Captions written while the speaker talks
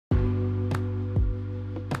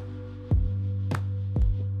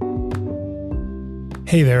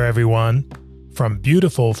Hey there, everyone. From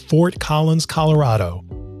beautiful Fort Collins, Colorado,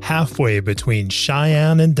 halfway between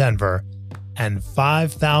Cheyenne and Denver, and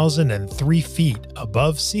 5,003 feet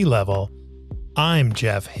above sea level, I'm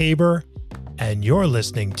Jeff Haber, and you're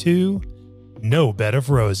listening to No Bed of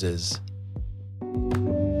Roses.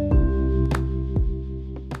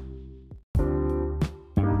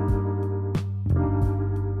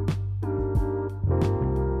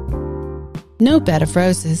 No Bed of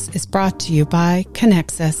Roses is brought to you by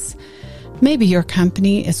Connexus. Maybe your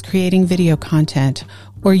company is creating video content,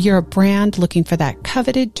 or you're a brand looking for that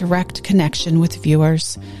coveted direct connection with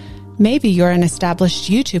viewers. Maybe you're an established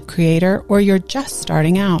YouTube creator, or you're just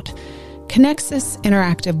starting out. Connexus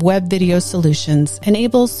Interactive Web Video Solutions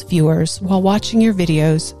enables viewers while watching your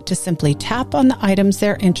videos to simply tap on the items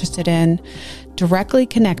they're interested in, directly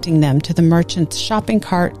connecting them to the merchant's shopping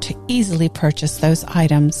cart to easily purchase those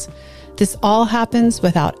items. This all happens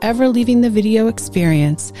without ever leaving the video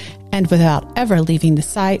experience and without ever leaving the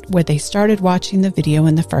site where they started watching the video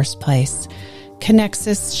in the first place.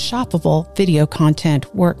 Connexus shoppable video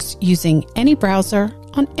content works using any browser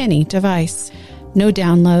on any device. No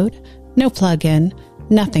download, no plugin,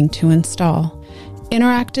 nothing to install.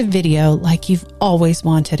 Interactive video like you've always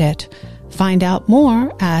wanted it. Find out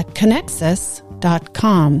more at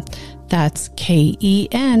Connexus.com. That's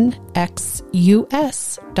KENXUS.com.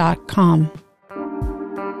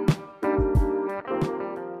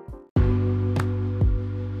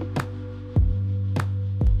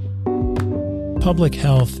 Public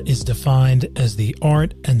health is defined as the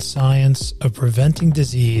art and science of preventing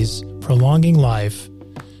disease, prolonging life,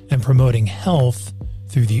 and promoting health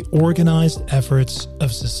through the organized efforts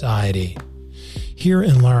of society. Here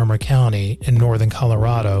in Larimer County in northern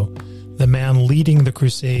Colorado, the man leading the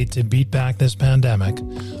crusade to beat back this pandemic,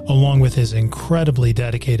 along with his incredibly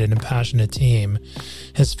dedicated and passionate team,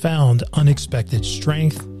 has found unexpected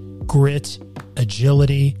strength, grit,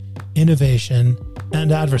 agility, innovation,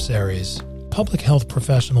 and adversaries. Public health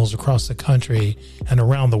professionals across the country and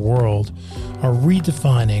around the world are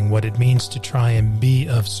redefining what it means to try and be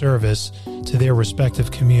of service to their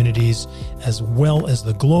respective communities as well as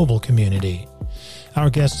the global community. Our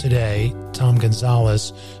guest today, Tom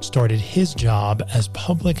Gonzalez, started his job as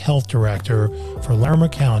Public Health Director for Larimer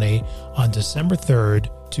County on December 3rd,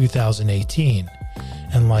 2018.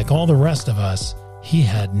 And like all the rest of us, he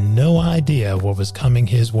had no idea what was coming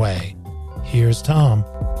his way. Here's Tom.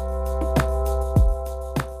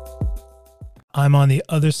 I'm on the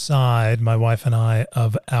other side, my wife and I,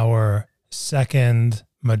 of our second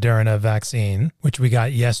Moderna vaccine, which we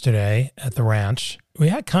got yesterday at the ranch. We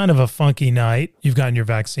had kind of a funky night. You've gotten your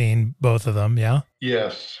vaccine, both of them, yeah?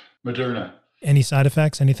 Yes, Moderna. Any side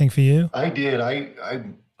effects? Anything for you? I did. I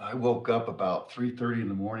woke up about 3:30 in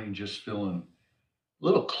the morning just feeling a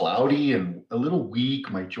little cloudy and a little weak.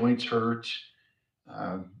 My joints hurt.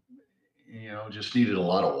 Just needed a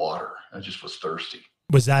lot of water. I just was thirsty.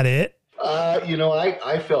 Was that it?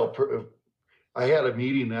 I felt, I had a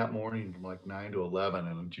meeting that morning from like 9 to 11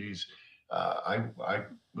 and I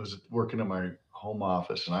was working in my home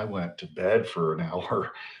office and I went to bed for an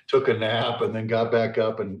hour, took a nap, and then got back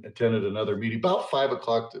up and attended another meeting. About 5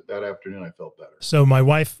 o'clock that afternoon, I felt better. So my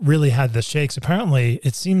wife really had the shakes. Apparently,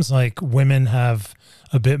 it seems like women have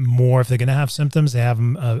a bit more, if they're going to have symptoms, they have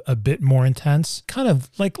them a bit more intense, kind of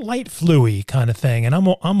like light flu-y kind of thing. And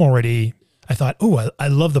I thought, I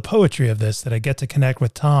love the poetry of this, that I get to connect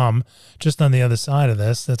with Tom just on the other side of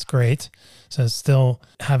this. That's great. So still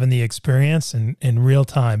having the experience in real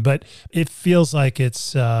time, but it feels like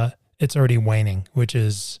it's already waning, which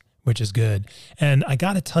is good. And I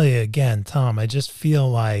got to tell you again, Tom, I just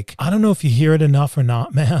feel like, I don't know if you hear it enough or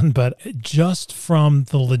not, man, but just from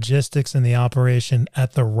the logistics and the operation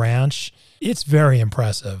at the ranch, it's very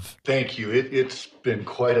impressive. Thank you. It's been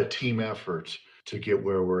quite a team effort to get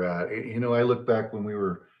where we're at. I look back when we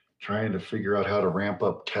were trying to figure out how to ramp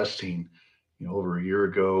up testing, over a year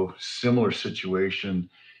ago, similar situation.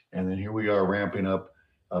 And then here we are ramping up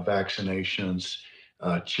vaccinations.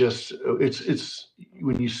 It's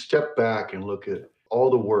when you step back and look at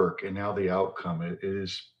all the work and now the outcome, it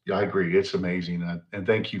is, I agree, it's amazing. And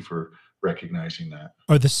thank you for recognizing that.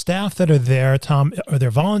 Are the staff that are there, Tom, are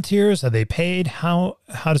there volunteers? Are they paid? How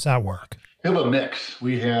does that work? We have a mix.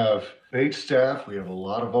 We have paid staff. We have a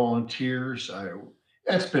lot of volunteers.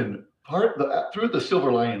 That's been through the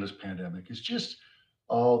silver lining of this pandemic is just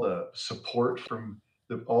all the support from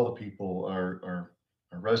all the people, our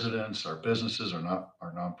residents, our businesses, our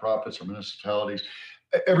nonprofits, our municipalities,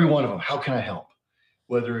 every one of them. How can I help?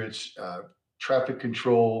 Whether it's traffic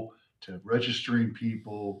control, to registering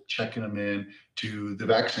people, checking them in, to the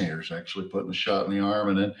vaccinators actually putting the shot in the arm,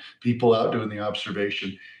 and then people out doing the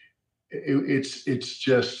observation. It's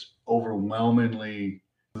just overwhelmingly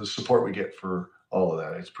the support we get for all of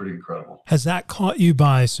that. It's pretty incredible. Has that caught you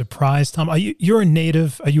by surprise, Tom? Are you a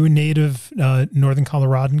native Northern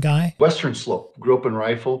Coloradan guy? Western Slope. Grew up in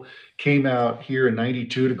Rifle. Came out here in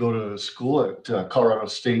 '92 to go to school at Colorado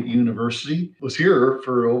State University. Was here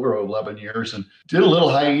for over 11 years and did a little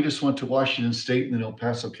hiatus, went to Washington State and then El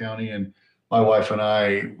Paso County. And my wife and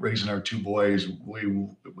I, raising our two boys, we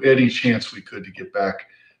any chance we could to get back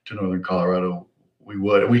to Northern Colorado, we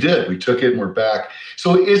would. We did. We took it and we're back.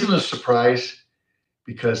 So it isn't a surprise,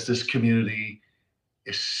 because this community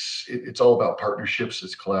it's all about partnerships,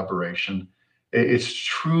 it's collaboration. It's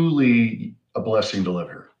truly a blessing to live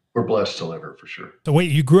here. We're blessed to live here for sure. So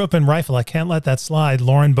wait, you grew up in Rifle. I can't let that slide.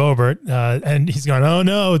 Lauren Boebert, and he's going, oh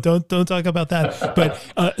no, don't talk about that. But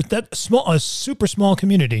a super small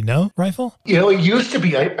community, no, Rifle? It used to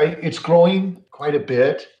be. It's growing quite a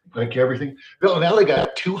bit, like everything. Well, now they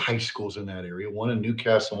got two high schools in that area, one in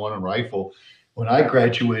Newcastle, one in Rifle. When I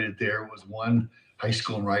graduated, there was one high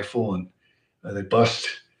school in Rifle, and they bussed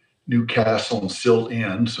Newcastle and Silt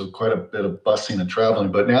in, so quite a bit of busing and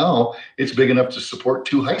traveling. But now it's big enough to support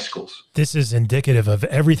two high schools. This is indicative of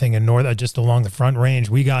everything in North, just along the Front Range.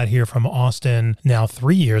 We got here from Austin now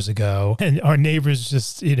 3 years ago, and our neighbors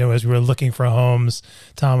just, as we were looking for homes,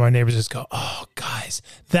 Tom, our neighbors just go, oh, guys,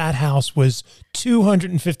 that house was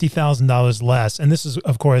 $250,000 less. And this is,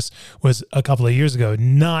 of course, was a couple of years ago,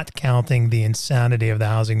 not counting the insanity of the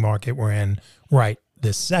housing market we're in right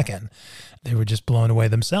this second. They were just blown away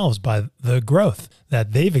themselves by the growth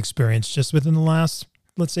that they've experienced just within the last,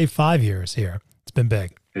 let's say, 5 years here. It's been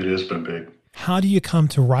big. It has been big. How do you come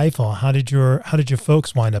to Rifle? How did your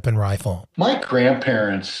folks wind up in Rifle? My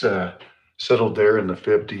grandparents settled there in the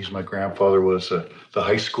 50s. My grandfather was the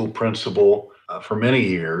high school principal for many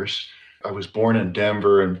years. I was born in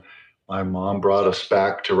Denver, and my mom brought us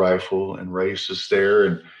back to Rifle and raised us there.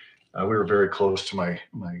 And we were very close to my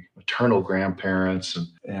maternal grandparents,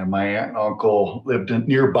 and my aunt and uncle lived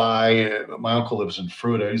nearby. My uncle lives in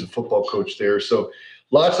Fruita. He's a football coach there. So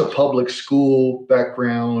lots of public school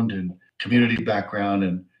background and community background.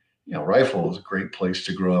 And, Rifle is a great place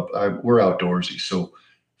to grow up. We're outdoorsy. So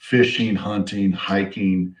fishing, hunting,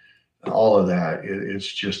 hiking, all of that, it's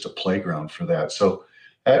just a playground for that. So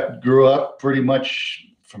I grew up pretty much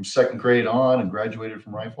from second grade on and graduated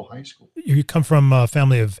from Rifle High School. You come from a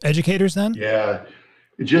family of educators then? Yeah,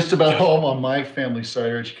 just about all on my family side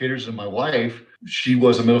are educators. And my wife, she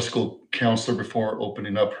was a middle school counselor before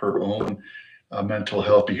opening up her own mental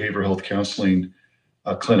health, behavioral health counseling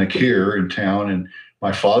clinic here in town. And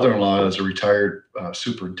my father-in-law is a retired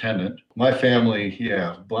superintendent. My family,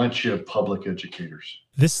 a bunch of public educators.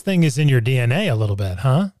 This thing is in your DNA a little bit,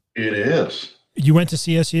 huh? It is. You went to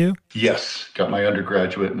CSU? Yes, got my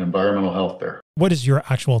undergraduate in environmental health there. What is your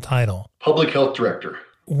actual title? Public health director.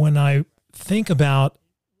 When I think about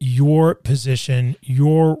your position,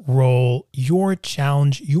 your role, your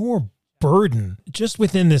challenge, your burden, just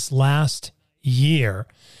within this last year,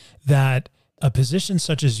 that a position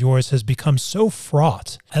such as yours has become so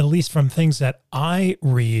fraught, at least from things that I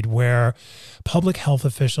read, where public health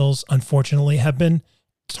officials, unfortunately, have been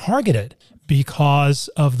targeted because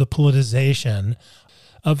of the politicization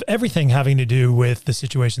of everything having to do with the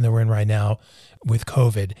situation that we're in right now with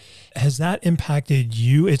COVID. Has that impacted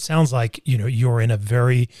you? It sounds like, you're in a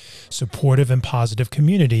very supportive and positive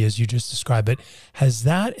community, as you just described it. Has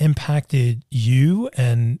that impacted you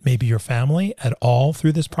and maybe your family at all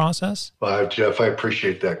through this process? Well, Jeff, I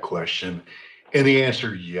appreciate that question. And the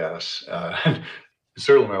answer, yes.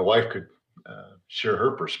 Certainly my wife could share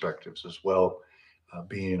her perspectives as well.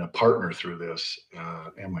 Being a partner through this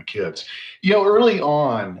and my kids. Early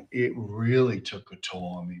on, it really took a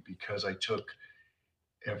toll on me because I took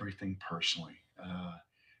everything personally.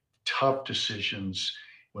 Tough decisions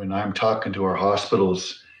when I'm talking to our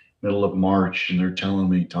hospitals middle of March and they're telling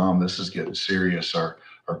me, Tom, this is getting serious. Our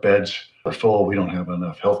beds are full. We don't have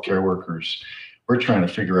enough healthcare workers. We're trying to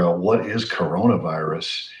figure out what is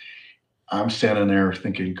coronavirus. I'm standing there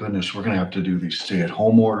thinking, goodness, we're going to have to do these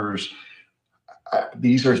stay-at-home orders.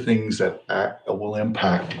 These are things that will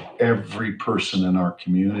impact every person in our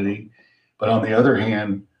community. But on the other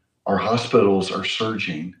hand, our hospitals are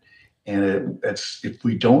surging. And if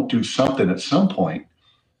we don't do something at some point,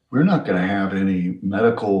 we're not going to have any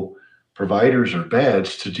medical providers or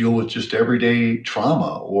beds to deal with just everyday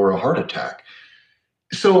trauma or a heart attack.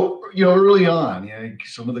 So, early on,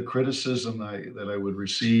 some of the criticism that I would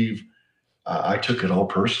receive, I took it all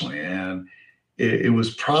personally. And it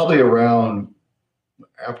was probably around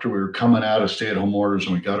after we were coming out of stay-at-home orders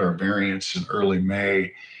and we got our variants in early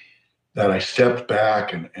May, that I stepped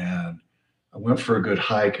back and I went for a good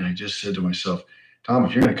hike. And I just said to myself, Tom,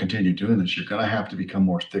 if you're going to continue doing this, you're going to have to become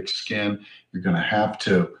more thick-skinned. You're going to have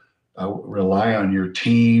to rely on your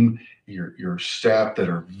team, your staff that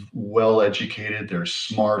are well-educated, they're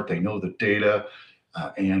smart, they know the data,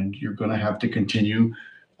 and you're going to have to continue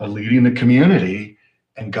leading the community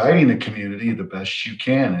and guiding the community the best you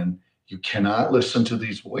can. And you cannot listen to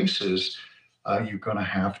these voices. You're going to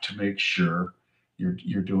have to make sure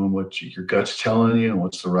you're doing what your gut's telling you and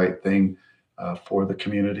what's the right thing for the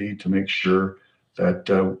community to make sure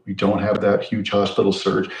that we don't have that huge hospital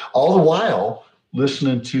surge. All the while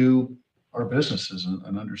listening to our businesses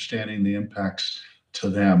and understanding the impacts to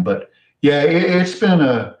them. But yeah, it's been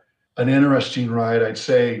an interesting ride. I'd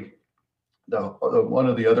say one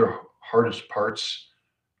of the other hardest parts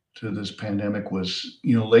to this pandemic was,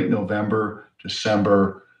 late November,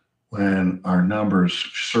 December, when our numbers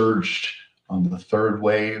surged on the third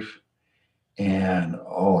wave and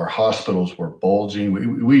all our hospitals were bulging.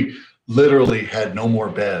 We literally had no more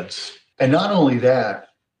beds. And not only that,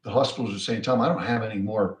 the hospitals were saying, Tom, I don't have any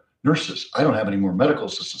more nurses. I don't have any more medical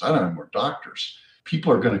assistants. I don't have any more doctors.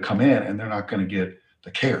 People are going to come in and they're not going to get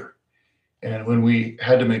the care. And when we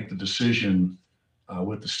had to make the decision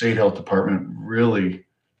with the state health department really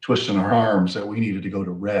twisting our arms that we needed to go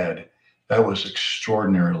to red, that was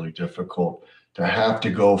extraordinarily difficult to have to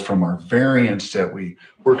go from our variants that we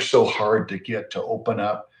worked so hard to get to open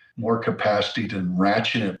up more capacity to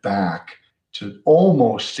ratchet it back to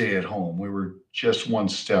almost stay at home. We were just one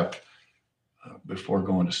step before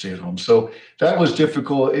going to stay at home. So that was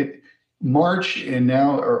difficult. March and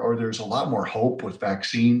now, or there's a lot more hope with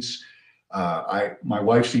vaccines. My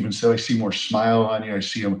wife's even said, I see more smile on you. I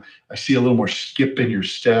see a little more skip in your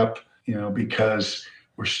step, because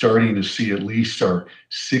we're starting to see at least our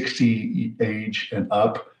 60 age and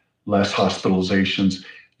up, less hospitalizations,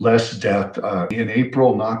 less death. In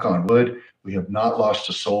April, knock on wood, we have not lost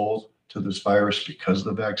a soul to this virus because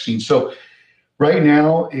of the vaccine. So right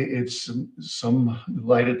now, it's some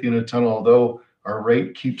light at the end of the tunnel, although our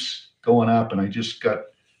rate keeps going up. And I just got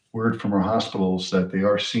word from our hospitals that they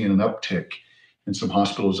are seeing an uptick in some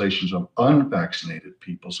hospitalizations of unvaccinated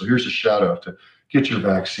people. So here's a shout out to get your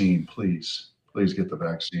vaccine, please. Please get the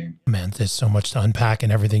vaccine. Man, there's so much to unpack in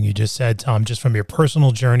everything you just said, Tom, just from your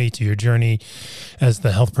personal journey to your journey as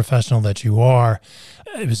the health professional that you are.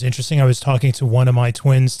 It was interesting. I was talking to one of my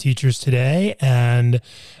twins' teachers today, and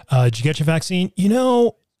did you get your vaccine?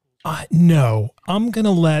 No, I'm going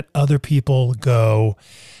to let other people go.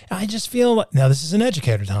 I just feel like, now this is an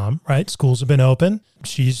educator, Tom, right? Schools have been open.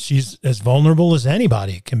 She's as vulnerable as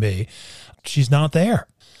anybody can be. She's not there.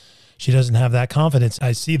 She doesn't have that confidence.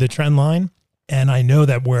 I see the trend line. And I know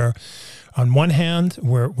that we're, on one hand,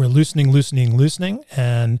 we're loosening,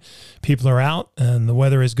 and people are out and the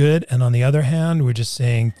weather is good. And on the other hand, we're just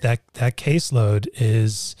saying that caseload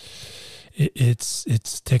is,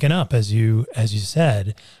 it's ticking up, as you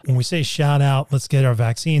said. When we say shout out, let's get our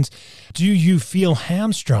vaccines, do you feel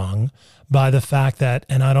hamstrung by the fact that,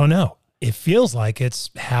 and I don't know, it feels like it's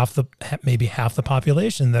maybe half the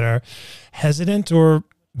population that are hesitant or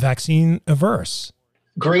vaccine averse?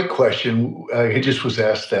 Great question. I just was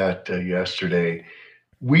asked that yesterday.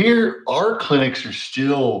 Our clinics are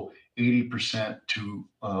still 80% to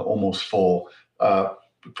almost full.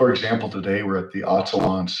 For example, today we're at the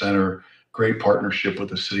Otsalon Center, great partnership with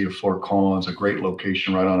the city of Fort Collins, a great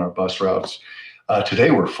location right on our bus routes.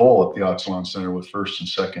 Today we're full at the Otsalon Center with first and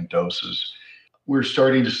second doses. We're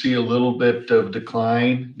starting to see a little bit of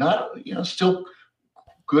decline, not, still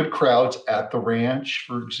good crowds at the ranch,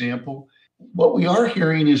 for example. What we are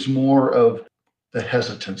hearing is more of the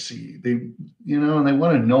hesitancy. They want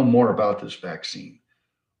to know more about this vaccine.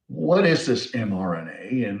 What is this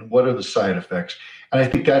mRNA and what are the side effects? And I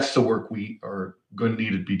think that's the work we are going to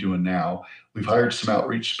need to be doing now. We've hired some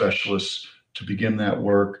outreach specialists to begin that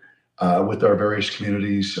work with our various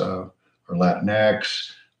communities, our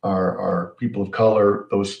Latinx, our people of color.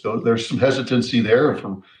 There's some hesitancy there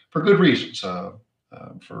for good reasons,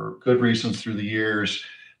 through the years.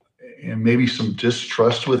 And maybe some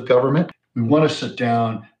distrust with government. We want to sit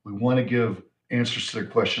down. We want to give answers to their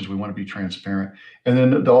questions. We want to be transparent. And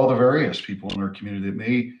then all the various people in our community that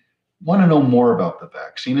may want to know more about the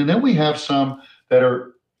vaccine. And then we have some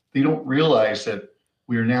that they don't realize that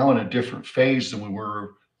we are now in a different phase than we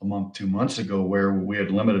were a month, 2 months ago, where we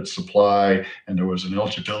had limited supply and there was an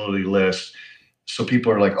eligibility list. So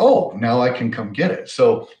people are like, oh, now I can come get it.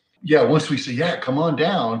 So yeah, once we say, yeah, come on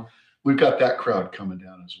down, we've got that crowd coming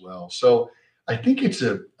down as well. So I think it's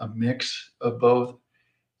a mix of both.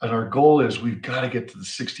 And our goal is we've got to get to the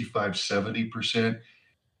 65, 70%.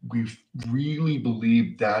 We really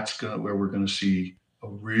believe that's where we're going to see a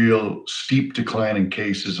real steep decline in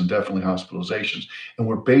cases and definitely hospitalizations. And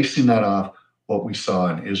we're basing that off what we saw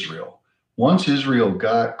in Israel. Once Israel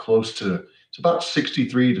got close to, it's about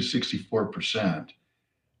 63 to 64%,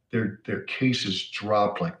 their cases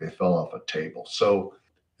dropped like they fell off a table. So,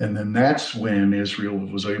 and then that's when Israel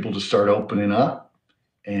was able to start opening up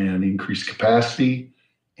and increase capacity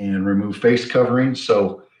and remove face coverings.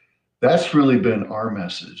 So that's really been our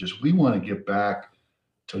message, is we want to get back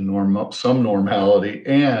to some normality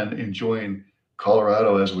and enjoying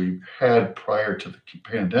Colorado as we had prior to the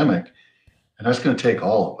pandemic. And that's going to take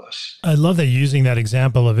all of us. I love that you're using that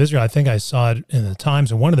example of Israel. I think I saw it in the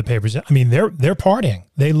Times in one of the papers. I mean, they're partying.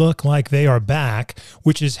 They look like they are back,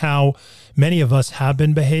 which is how many of us have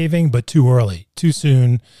been behaving, but too early, too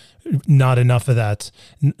soon. Not enough of that.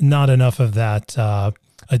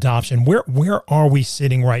 Adoption. Where are we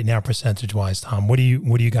sitting right now, percentage-wise, Tom? What are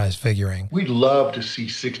you guys figuring? We'd love to see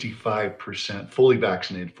 65% fully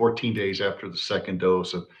vaccinated 14 days after the second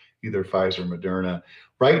dose of either Pfizer or Moderna.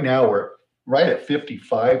 Right now, we're right at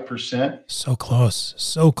 55%. So close.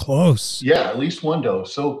 So close. Yeah, at least one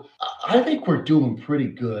dose. So I think we're doing pretty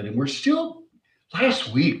good. And we're still,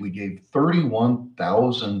 last week, we gave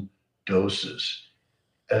 31,000 doses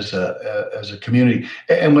as a community.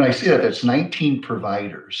 And when I say that, that's 19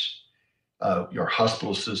 providers, your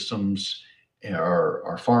hospital systems,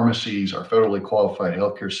 our pharmacies, our federally qualified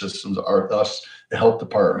healthcare systems, us, the health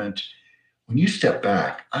department. When you step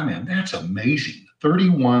back, I mean, that's amazing.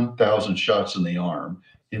 31,000 shots in the arm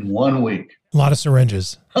in 1 week. A lot of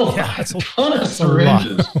syringes. Oh, yeah, it's a ton of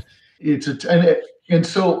syringes. And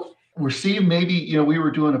so we're seeing maybe, we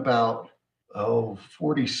were doing about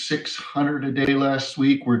 4,600 a day last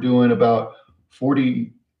week. We're doing about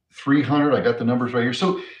 4,300. I got the numbers right here.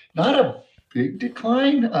 So not a big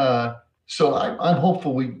decline. So I'm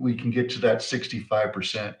hopeful we can get to that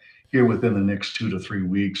 65% here within the next 2 to 3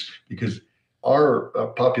 weeks, because our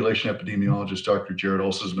population epidemiologist, Dr. Jared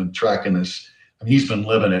Olson, has been tracking this. I mean, he's been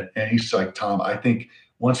living it. And he's like, Tom, I think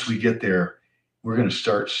once we get there, we're going to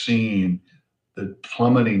start seeing the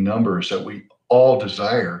plummeting numbers that we all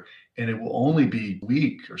desire. And it will only be a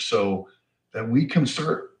week or so that we can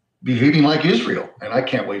start behaving like Israel. And I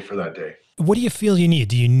can't wait for that day. What do you feel you need?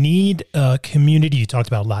 Do you need a community? You talked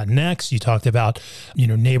about Latinx. You talked about,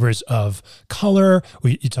 neighbors of color.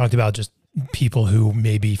 You talked about just people who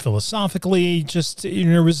may be philosophically just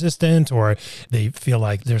resistant, or they feel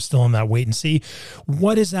like they're still in that wait and see.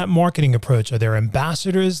 What is that marketing approach? Are there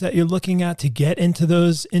ambassadors that you're looking at to get into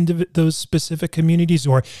those specific communities?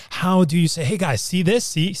 Or how do you say, hey guys, see this,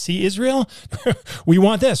 see Israel? We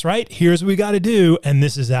want this, right? Here's what we got to do. And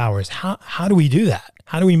this is ours. How do we do that?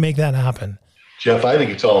 How do we make that happen? Jeff, I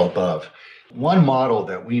think it's all above. One model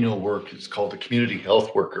that we know works is called the community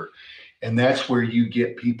health worker. And that's where you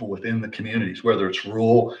get people within the communities, whether it's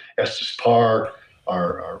rural, Estes Park,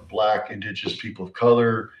 our Black, Indigenous people of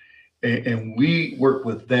color. And we work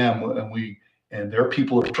with them, and they're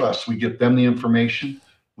people of trust. We get them the information.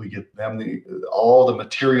 We get them all the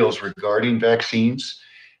materials regarding vaccines,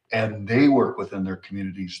 and they work within their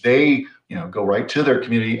communities. They, go right to their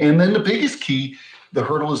community. And then the biggest key, the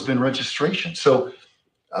hurdle has been registration. So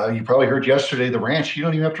you probably heard yesterday, the ranch, you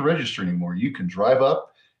don't even have to register anymore. You can drive up,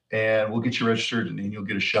 and we'll get you registered, and you'll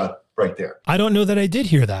get a shot right there. I don't know that I did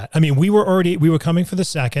hear that. I mean, we were coming for the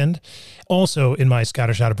second. Also, in my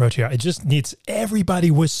scattershot approach here,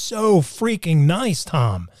 everybody was so freaking nice,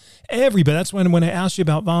 Tom. Everybody. That's when I asked you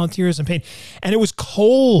about volunteers and pain. And it was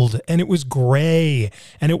cold, and it was gray,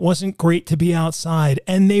 and it wasn't great to be outside.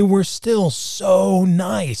 And they were still so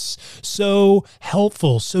nice, so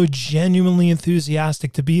helpful, so genuinely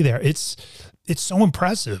enthusiastic to be there. It's so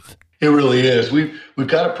impressive. It really is. We've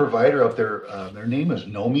got a provider out there. Their name is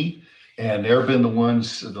Nomi, and they've been the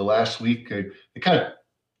ones the last week. They kind of,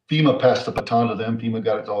 FEMA passed the baton to them. FEMA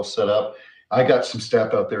got it all set up. I got some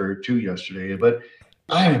staff out there too yesterday, but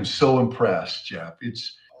I am so impressed, Jeff.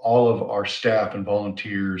 It's all of our staff and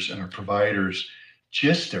volunteers and our providers,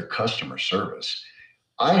 just their customer service.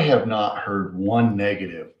 I have not heard one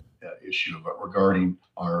negative issue regarding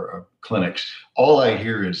our clinics. All I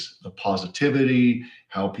hear is the positivity,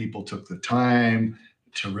 how people took the time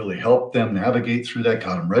to really help them navigate through that,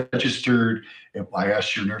 got them registered. If I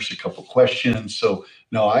asked your nurse a couple questions. So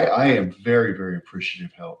no, I am very, very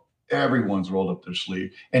appreciative how everyone's rolled up their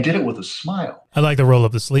sleeve and did it with a smile. I like the roll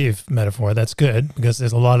up the sleeve metaphor. That's good, because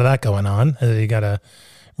there's a lot of that going on. You got to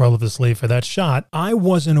roll up the sleeve for that shot. I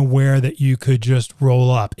wasn't aware that you could just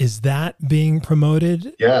roll up. Is that being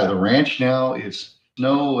promoted? Yeah, the ranch now is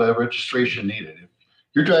no registration needed.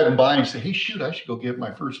 You're driving by and say, hey, shoot, I should go get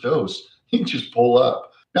my first dose. You can just pull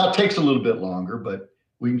up. Now, it takes a little bit longer, but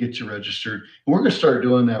we can get you registered. And we're going to start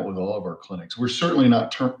doing that with all of our clinics. We're certainly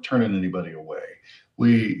not turning anybody away.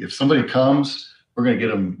 If somebody comes, we're going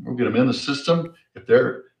to we'll get them in the system. If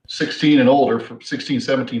they're 16 and older, 17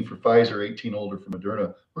 for Pfizer, 18 older for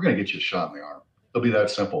Moderna, we're going to get you a shot in the arm. It'll be that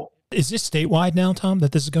simple. Is this statewide now, Tom,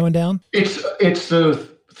 that this is going down? It's the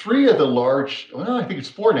three of the large, well, I think it's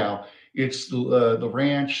four now. It's the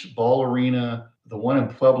Ranch, Ball Arena, the one in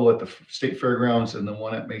Pueblo at the State Fairgrounds, and the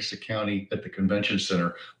one at Mesa County at the Convention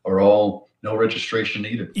Center are all no registration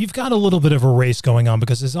needed. You've got a little bit of a race going on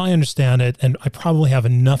because as I understand it, and I probably have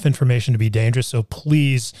enough information to be dangerous, so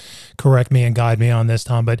please correct me and guide me on this,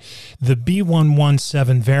 Tom, but the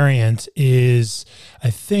B117 variant is, I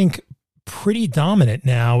think, pretty dominant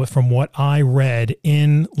now from what I read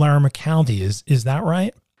in Larimer County. Is that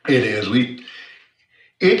right? It is.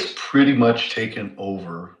 It's pretty much taken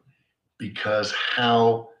over because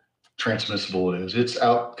how transmissible it is. It's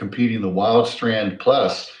out competing the wild strand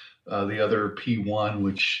plus the other P1,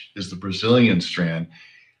 which is the Brazilian strand.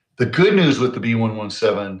 The good news with the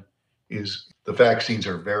B117 is the vaccines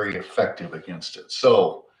are very effective against it.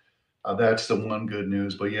 So that's the one good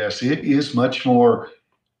news. But yes, it is much more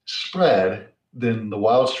spread than the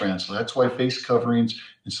wild strand. So that's why face coverings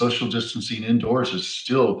and social distancing indoors is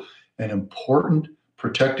still an important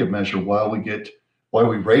protective measure while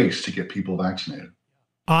we race to get people vaccinated.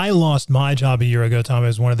 I lost my job a year ago, Tom. I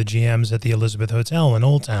was one of the GMs at the Elizabeth Hotel in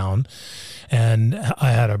Old Town, and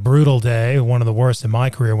I had a brutal day, one of the worst in my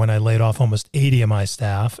career, when I laid off almost 80 of my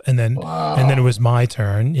staff, and then it was my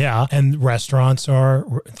turn. Yeah, and restaurants are,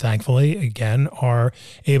 thankfully, again, are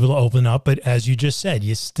able to open up, but as you just said,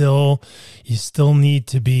 you still need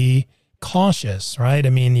to be cautious, right?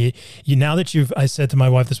 I mean, you now that I said to my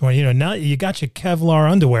wife this morning, now you got your Kevlar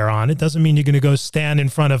underwear on, it doesn't mean you're going to go stand in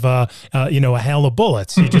front of a hail of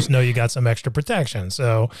bullets. You just know you got some extra protection.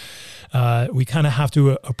 So we kind of have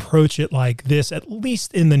to approach it like this, at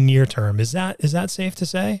least in the near term. Is that safe to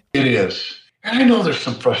say? It is. And I know there's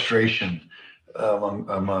some frustration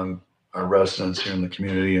among our residents here in the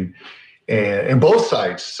community and both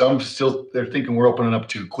sides. Some they're thinking we're opening up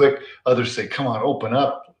too quick. Others say, come on, open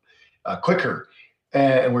up quicker.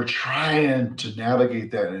 And we're trying to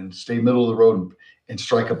navigate that and stay middle of the road and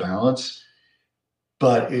strike a balance.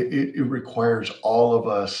 But it requires all of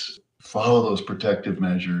us follow those protective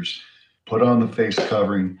measures, put on the face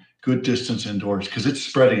covering, good distance indoors, because it's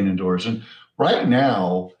spreading indoors. And right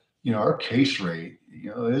now, our case rate,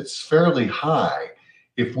 it's fairly high.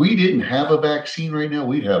 If we didn't have a vaccine right now,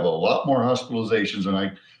 we'd have a lot more hospitalizations.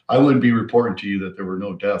 And I wouldn't be reporting to you that there were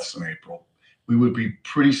no deaths in April. We would be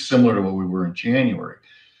pretty similar to what we were in January.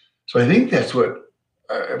 So I think that's what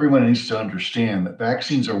everyone needs to understand, that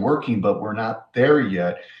vaccines are working, but we're not there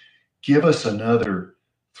yet. Give us another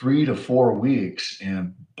 3 to 4 weeks.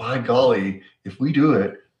 And by golly, if we do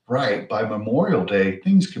it right, by Memorial Day,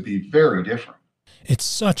 things could be very different. It's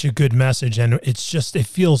such a good message, and it's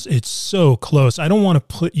so close. I don't want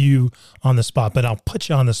to put you on the spot, but I'll put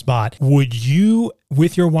you on the spot. Would you,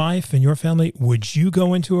 with your wife and your family, would you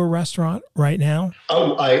go into a restaurant right now?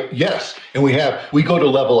 Yes. And we go to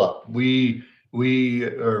Level Up. We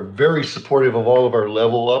are very supportive of all of our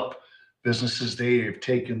Level Up businesses. They have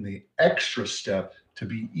taken the extra step to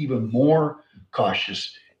be even more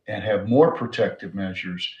cautious and have more protective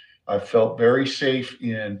measures. I felt very safe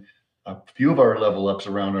in a few of our Level Ups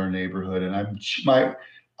around our neighborhood, and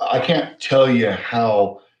I can't tell you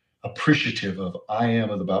how appreciative I am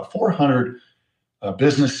of about 400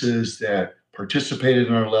 businesses that participated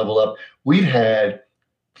in our Level Up. We've had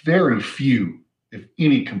very few, if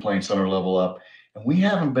any, complaints on our Level Up, and we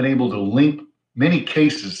haven't been able to link many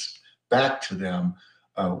cases back to them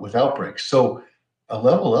with outbreaks. So a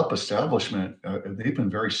Level Up establishment, they've been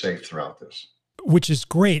very safe throughout this. Which is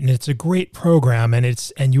great, and it's a great program,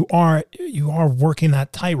 and you are working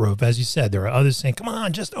that tightrope, as you said. There are others saying, "Come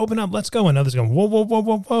on, just open up, let's go," and others going, "Whoa, whoa, whoa,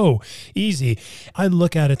 whoa, whoa, easy." I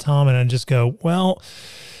look at it, Tom, and I just go, "Well,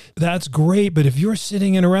 that's great, but if you're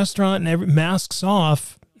sitting in a restaurant and masks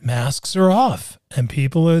are off, and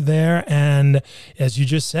people are there, and as you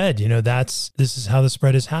just said, this is how the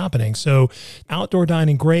spread is happening." So, outdoor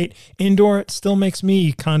dining, great. Indoor, it still makes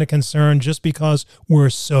me kind of concerned, just because we're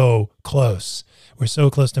so close. We're so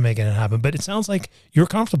close to making it happen, but it sounds like you're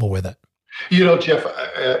comfortable with it. Jeff,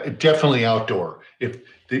 definitely outdoor. The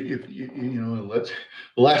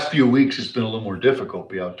last few weeks has been a little more difficult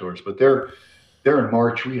to be outdoors, but there in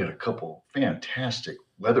March, we had a couple fantastic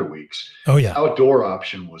weather weeks. Oh yeah. Outdoor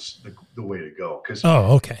option was the way to go.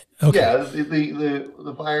 Okay. Yeah,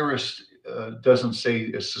 the virus doesn't say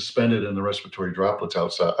is suspended in the respiratory droplets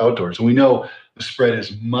outdoors. And we know the spread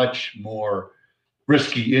is much more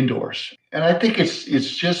risky indoors. And I think it's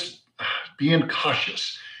just being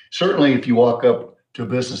cautious. Certainly, if you walk up to a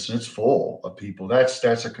business and it's full of people, that's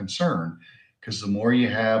a concern, because the more you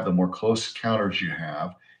have, the more close encounters you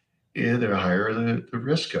have, the higher the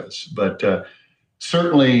risk is. But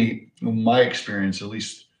certainly, in my experience, at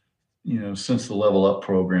least, since the Level Up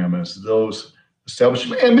program, is those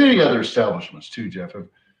establishments and many other establishments too, Jeff,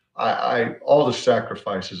 all the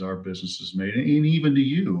sacrifices our business has made, and even to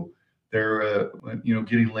you, they're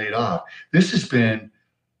getting laid off. This has been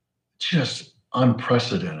just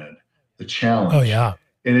unprecedented, the challenge. Oh yeah,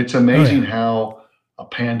 and it's amazing how a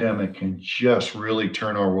pandemic can just really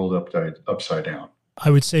turn our world upside down. I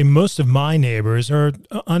would say most of my neighbors are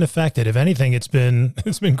unaffected. If anything, it's been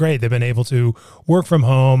great. They've been able to work from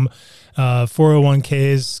home.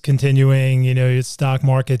 401ks continuing, your stock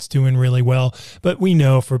market's doing really well. But we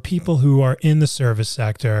know for people who are in the service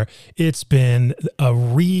sector, it's been a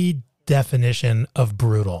redefinition of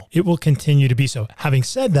brutal. It will continue to be so. Having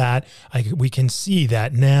said that, we can see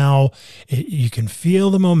that now. You can feel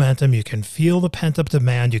the momentum. You can feel the pent-up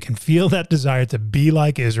demand. You can feel that desire to be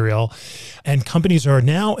like Israel. And companies are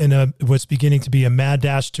now in what's beginning to be a mad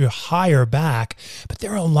dash to hire back. But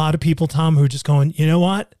there are a lot of people, Tom, who are just going, you know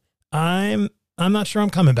what? I'm not sure I'm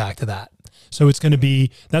coming back to that. So that's going to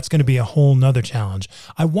be a whole nother challenge.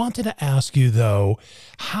 I wanted to ask you though,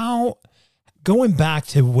 going back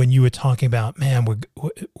to when you were talking about, man,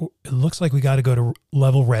 it looks like we got to go to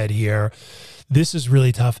level red here. This is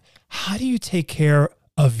really tough. How do you take care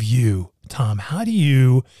of you, Tom?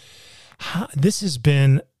 This has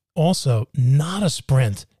been also not a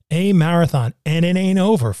sprint, a marathon, and it ain't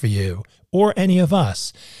over for you or any of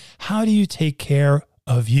us. How do you take care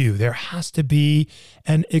of you? There has to be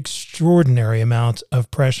an extraordinary amount of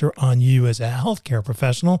pressure on you as a healthcare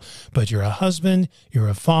professional, but you're a husband, you're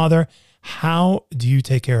a father. How do you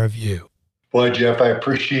take care of you? Boy, Jeff, I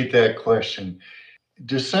appreciate that question.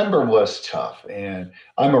 December was tough, and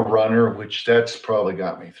I'm a runner, which that's probably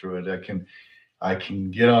got me through it. I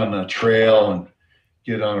can get on a trail and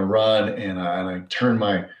get on a run, and I turn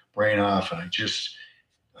my brain off, and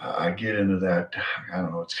I get into that, I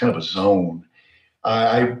don't know, it's kind of a zone.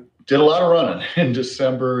 I did a lot of running in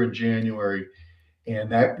December and January,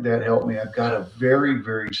 and that helped me. I've got a very,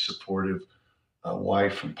 very supportive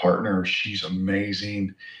wife and partner. She's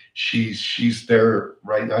amazing. She's there,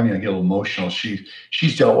 right? I mean, I get a little emotional.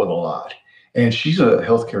 She's dealt with a lot, and she's a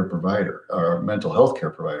healthcare provider, or a mental health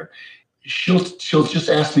care provider. She'll just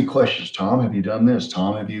ask me questions. Tom, have you done this?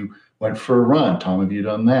 Tom, have you went for a run? Tom, have you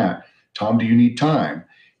done that? Tom, do you need time?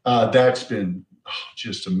 That's been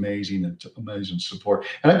just amazing support.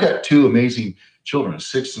 And I've got two amazing children, a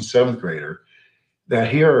 6th and 7th grader,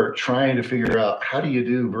 that here are trying to figure out, how do you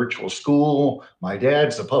do virtual school? My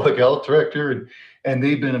dad's the public health director, and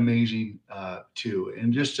they've been amazing too.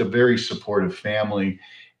 And just a very supportive family,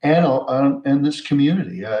 and this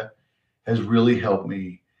community has really helped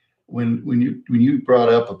me. When you brought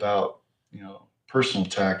up about personal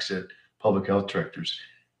tax at public health directors,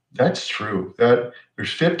 that's true. That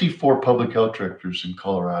there's 54 public health directors in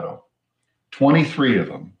Colorado. 23 of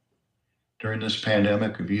them during this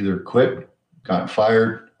pandemic have either quit, gotten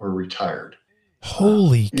fired, or retired.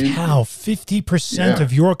 Holy cow. 50%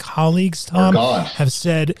 of your colleagues, Tom, have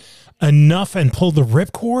said enough and pulled the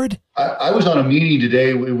ripcord? I was on a meeting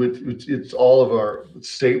today it's all of our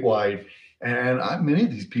statewide, and many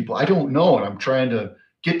of these people I don't know, and I'm trying to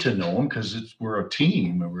get to know them because we're a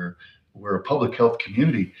team, and we're a public health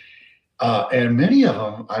community. And many of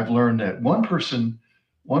them, I've learned that one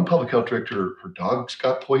public health director, her dogs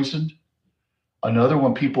got poisoned. Another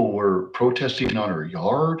one, people were protesting on her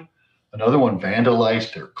yard. Another one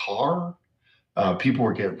vandalized their car. People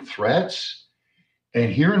were getting threats.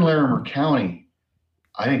 And here in Larimer County,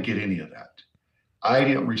 I didn't get any of that. I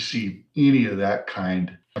didn't receive any of that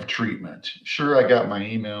kind of treatment. Sure, I got my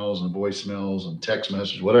emails and voicemails and text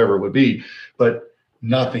messages, whatever it would be, but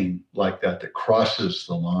nothing like that crosses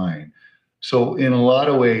the line. So in a lot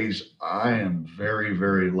of ways, I am very,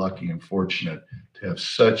 very lucky and fortunate to have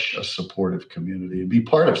such a supportive community and be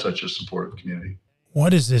part of such a supportive community.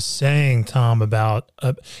 What is this saying, Tom, about,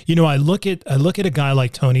 I look at a guy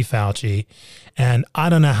like Tony Fauci, and I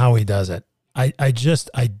don't know how he does it. I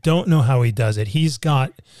don't know how he does it. He's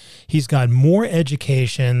got more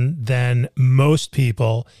education than most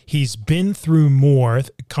people. He's been through more,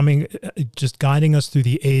 just guiding us through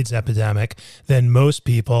the AIDS epidemic than most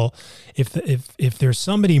people. If there's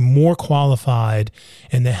somebody more qualified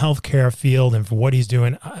in the healthcare field and for what he's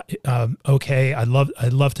doing, okay, I'd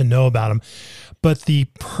love to know about him. But the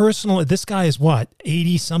personal, this guy is what,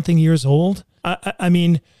 80 something years old? I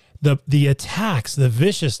mean, the attacks, the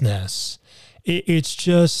viciousness, it's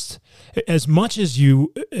just, as much as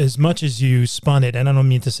you spun it, and I don't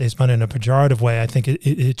mean to say spun it in a pejorative way, I think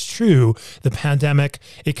it's true. The pandemic,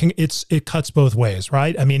 it cuts both ways,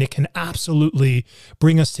 right? I mean, it can absolutely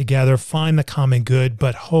bring us together, find the common good,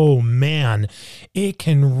 but oh man, it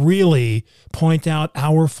can really point out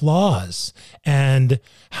our flaws and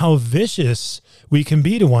how vicious we can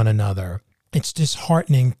be to one another. It's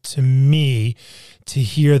disheartening to me to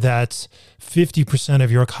hear that 50%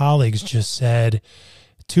 of your colleagues just said,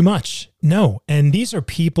 too much. No. And these are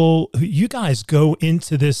people who, you guys go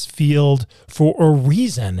into this field for a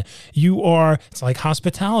reason. It's like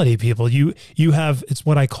hospitality people. You have, it's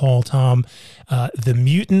what I call, Tom, the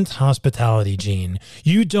mutant hospitality gene.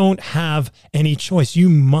 You don't have any choice. You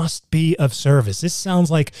must be of service. This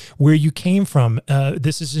sounds like where you came from.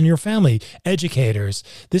 This is in your family, educators.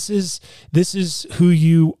 This is who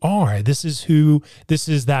you are. This is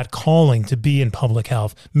that calling to be in public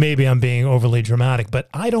health. Maybe I'm being overly dramatic, but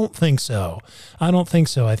I don't think so. I don't think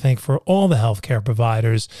so. I think for all the healthcare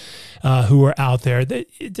providers who are out there,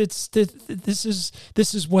 this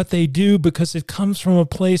is what they do because it comes from a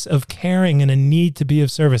place of caring and a need to be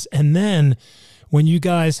of service. And then when you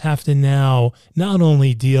guys have to now not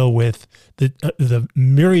only deal with the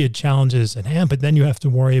myriad challenges at hand, but then you have to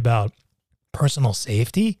worry about personal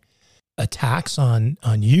safety, attacks on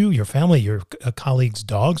you, your family, your colleagues'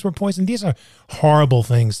 dogs were poisoned. These are horrible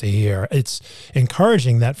things to hear. It's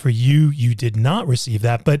encouraging that for you did not receive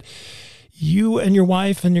that, but you and your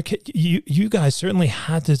wife and your kid, you guys certainly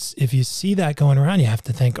had to, if you see that going around, you have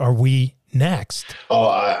to think, are we next? Oh,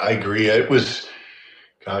 I agree. It was,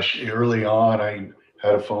 early on, I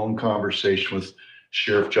had a phone conversation with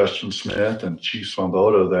Sheriff Justin Smith and Chief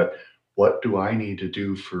Swamboto that what do I need to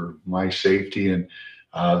do for my safety? And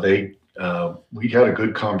we had a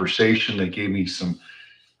good conversation. They gave me some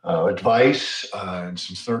advice and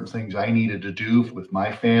some certain things I needed to do with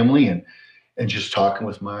my family and just talking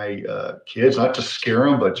with my kids, not to scare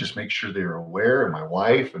them, but just make sure they're aware, and my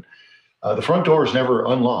wife. And the front door is never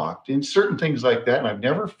unlocked and certain things like that. And I've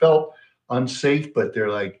never felt unsafe, but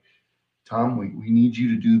they're like, Tom, we need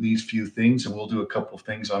you to do these few things and we'll do a couple of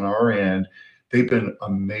things on our end. They've been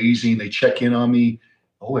amazing. They check in on me,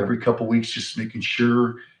 every couple of weeks, just making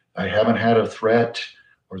sure I haven't had a threat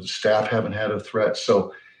or the staff haven't had a threat.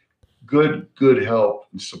 So good help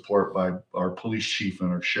and support by our police chief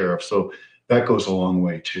and our sheriff. So that goes a long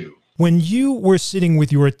way too. When you were sitting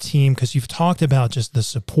with your team, because you've talked about just the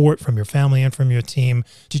support from your family and from your team,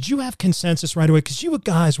 did you have consensus right away? Because you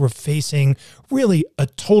guys were facing really a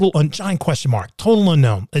giant question mark, total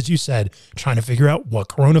unknown. As you said, trying to figure out what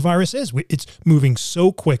coronavirus is. It's moving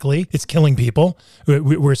so quickly. It's killing people.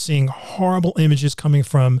 We're seeing horrible images coming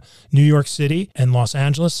from New York City and Los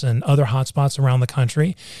Angeles and other hotspots around the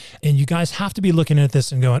country. And you guys have to be looking at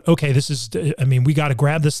this and going, okay, we got to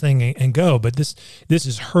grab this thing and go. But this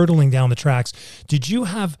is hurtling down the tracks. Did you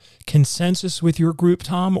have consensus with your group,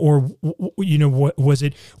 Tom, or was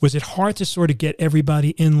it hard to sort of get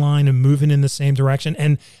everybody in line and moving in the same direction?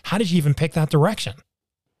 And how did you even pick that direction?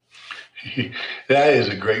 That is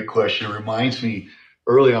a great question. It reminds me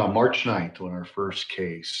early on March 9th when our first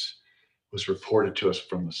case was reported to us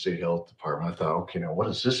from the state health department. I thought, okay, now what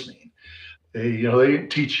does this mean? They didn't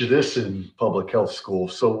teach you this in public health school.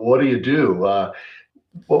 So what do you do?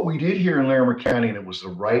 What we did here in Larimer County, and it was the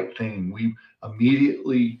right thing, we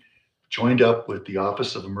immediately joined up with the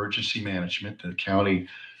Office of Emergency Management, the county.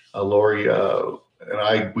 Lori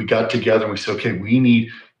and we got together and we said, okay, we need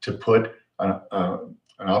to put an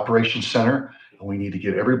operations center and we need to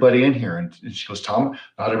get everybody in here. And she goes, Tom,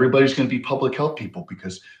 not everybody's going to be public health people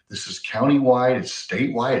because this is countywide, it's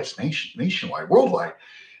statewide, it's nationwide, worldwide.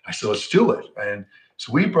 I said, let's do it. And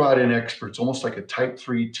so we brought in experts, almost like a type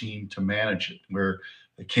 3 team to manage it, where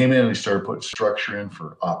they came in and they started putting structure in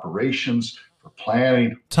for operations, for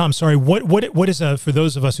planning. Tom, sorry, what is for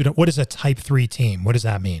those of us who don't, what is a type 3 team? What does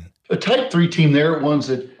that mean? A type 3 team, they're ones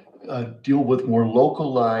that deal with more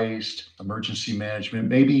localized emergency management,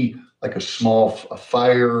 maybe like a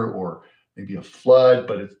fire or maybe a flood,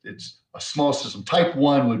 but it's a small system. Type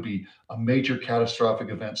 1 would be a major catastrophic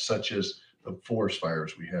event such as the forest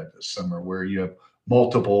fires we had this summer, where you have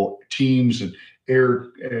multiple teams and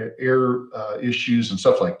air issues and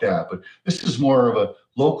stuff like that. But this is more of a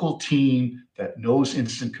local team that knows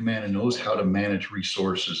incident command and knows how to manage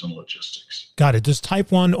resources and logistics. Got it. Does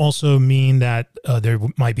type 1 also mean that there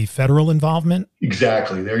might be federal involvement?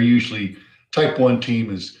 Exactly. They're usually, type 1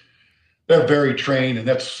 team they're very trained, and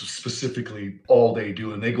that's specifically all they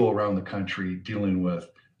do. And they go around the country dealing with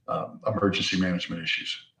emergency management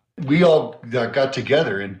issues. We all got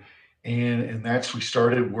together and we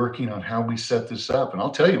started working on how we set this up. And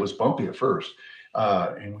I'll tell you, it was bumpy at first.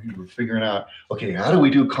 And we were figuring out, okay, how do we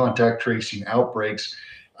do contact tracing, outbreaks?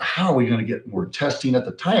 How are we going to get more testing? At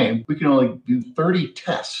the time, we can only do 30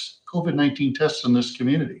 tests, COVID-19 tests in this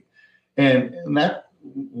community. And that,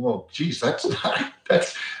 well, geez, that's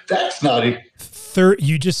not a 30.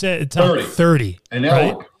 You just said it's 30. And now,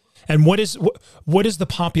 right? And what is the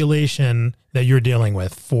population that you're dealing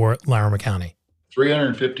with for Larimer County?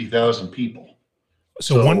 350,000 people.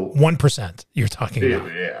 So 1% you're talking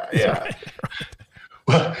about. Yeah.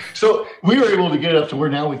 Well, so we were able to get up to where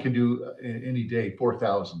now we can do any day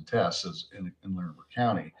 4,000 tests in Larimer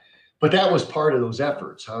County. But that was part of those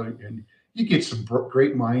efforts. And you get some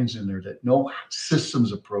great minds in there that know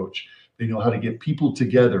systems approach. They know how to get people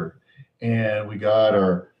together. And we got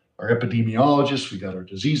our epidemiologists, we got our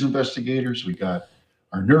disease investigators, we got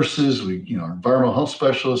our nurses, our environmental health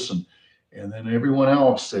specialists, and then everyone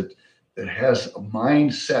else that has a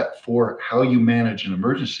mindset for how you manage an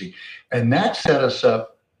emergency. And that set us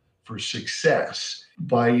up for success.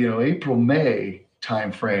 By April, May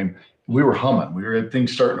timeframe, we were humming. We had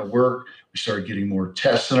things starting to work. We started getting more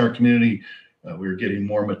tests in our community. We were getting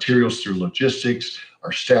more materials through logistics.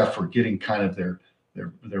 Our staff were getting kind of their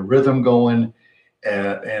rhythm going.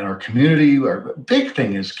 And our community, our big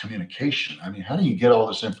thing is communication. I mean, how do you get all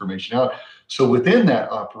this information out? So within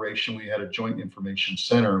that operation, we had a joint information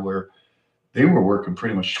center where they were working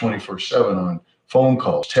pretty much 24/7 on phone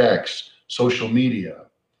calls, texts, social media,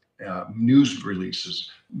 news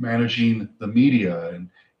releases, managing the media and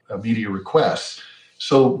media requests.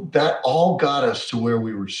 So that all got us to where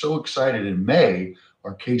we were so excited in May.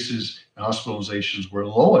 Our cases and hospitalizations were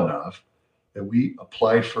low enough that we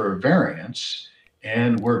applied for a variance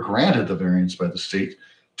and were granted the variance by the state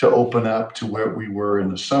to open up to where we were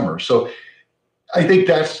in the summer. So I think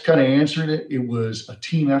that's kind of answered it. It was a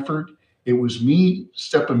team effort. It was me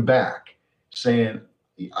stepping back saying,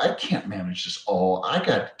 I can't manage this all. I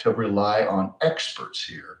got to rely on experts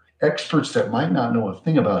here, experts that might not know a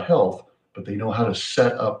thing about health, but they know how to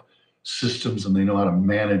set up systems and they know how to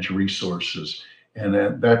manage resources. And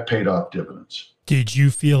that paid off dividends. Did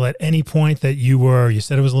you feel at any point that you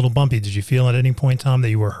said it was a little bumpy. Did you feel at any point, Tom, that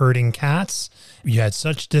you were herding cats? You had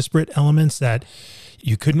such disparate elements that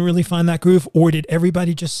you couldn't really find that groove, or did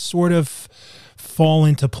everybody just sort of fall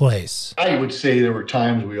into place? I would say there were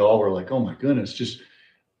times we all were like, oh my goodness, it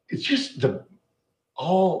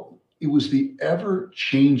was the ever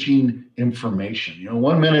changing information.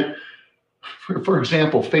 1 minute, for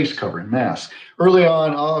example, face covering, masks. Early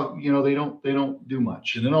on, they don't do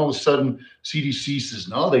much. And then all of a sudden CDC says,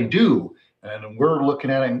 no, they do. And we're looking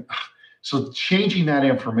at it. So changing that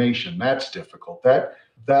information, that's difficult. That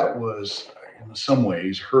was in some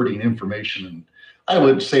ways hurting information. And I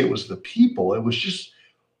would say it was the people. It was just,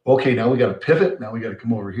 okay, now we got to pivot. Now we got to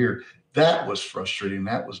come over here. That was frustrating.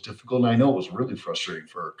 That was difficult. And I know it was really frustrating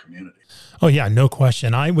for our community. Oh, yeah, no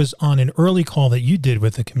question. I was on an early call that you did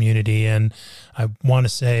with the community, and I want to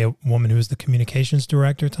say a woman who was the communications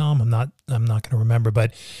director, Tom. I'm not going to remember,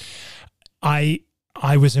 but I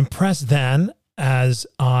was impressed then, as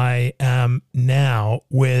I am now,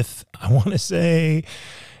 with, I want to say,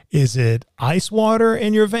 is it ice water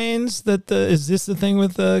in your veins? Is this the thing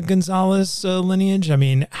with the Gonzalez lineage? I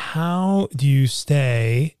mean, how do you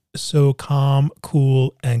stay so calm,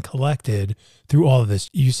 cool, and collected through all of this?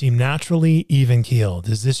 You seem naturally even-keeled.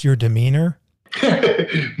 Is this your demeanor? That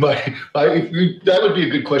would be a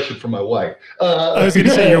good question for my wife. I was going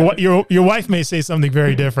to say your wife may say something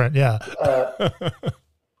very different. Yeah.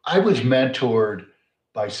 I was mentored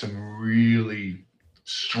by some really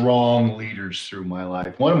strong leaders through my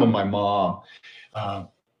life. One of them, my mom. I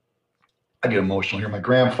get emotional here. My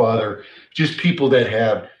grandfather, just people that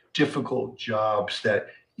have difficult jobs that,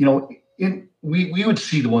 we would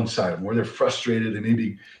see the one side of them where they're frustrated. They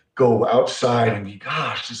maybe go outside and be,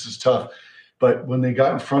 gosh, this is tough. But when they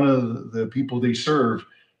got in front of the people they serve,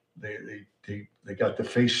 they got the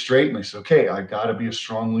face straight and they said, okay, I got to be a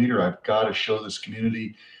strong leader. I've got to show this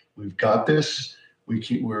community we've got this. We're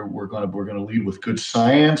going to lead with good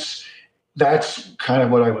science. That's kind of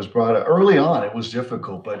what I was brought up. Early on, it was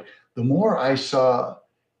difficult, but the more I saw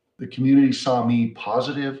the community saw me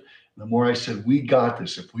positive, the more I said, we got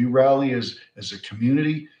this. If we rally as a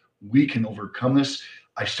community, we can overcome this.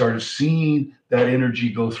 I started seeing that energy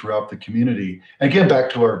go throughout the community. Again, back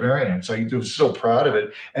to our variants, I was so proud of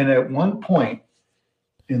it. And at one point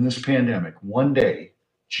in this pandemic, one day,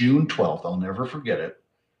 June 12th, I'll never forget it,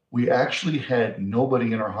 we actually had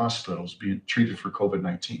nobody in our hospitals being treated for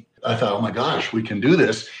COVID-19. I thought, oh my gosh, we can do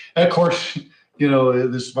this. And of course,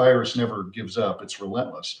 this virus never gives up. It's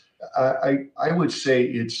relentless. I would say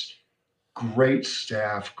it's great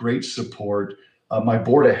staff, great support. My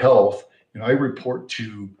Board of Health, I report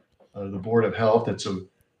to the Board of Health. It's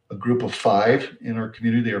a group of 5 in our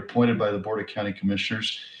community. They are appointed by the Board of County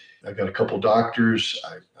Commissioners. I got a couple doctors.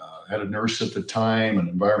 I had a nurse at the time, an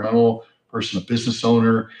environmental person, a business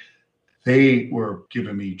owner. They were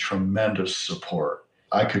giving me tremendous support.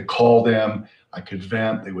 I could call them. I could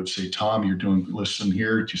vent. They would say, Tom, listen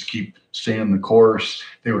here, just keep staying the course.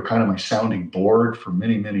 They were kind of my sounding board for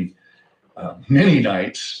many, many, many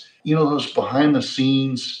nights. Those behind the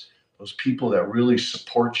scenes, those people that really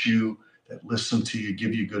support you, that listen to you,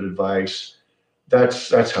 give you good advice.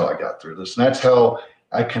 That's how I got through this. And that's how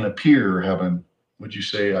I can appear having, would you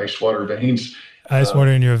say, ice water veins? Ice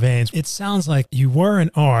water in your veins. It sounds like you were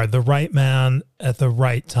and are the right man at the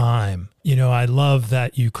right time. I love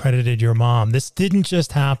that you credited your mom. This didn't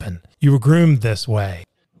just happen. You were groomed this way.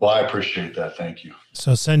 Well, I appreciate that. Thank you.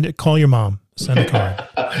 So call your mom. Send a card.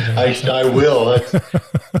 I will.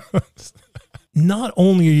 Not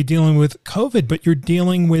only are you dealing with COVID, but you're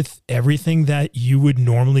dealing with everything that you would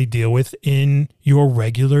normally deal with in your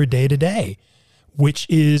regular day-to-day, which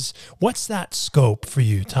is, what's that scope for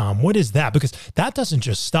you, Tom? What is that? Because that doesn't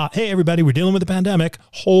just stop. Hey, everybody, we're dealing with the pandemic.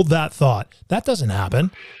 Hold that thought. That doesn't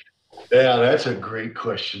happen. Yeah, that's a great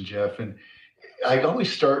question, Jeff. And I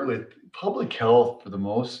always start with public health. For the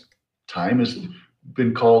most time has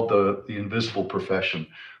been called the invisible profession.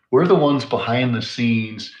 We're the ones behind the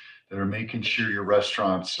scenes that are making sure your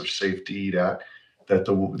restaurants are safe to eat at, that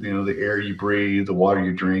the air you breathe, the water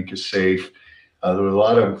you drink is safe. There are a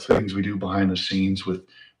lot of things we do behind the scenes with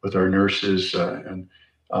our nurses and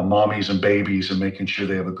mommies and babies, and making sure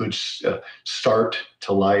they have a good start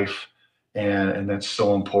to life. And that's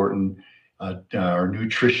so important. Our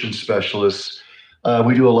nutrition specialists,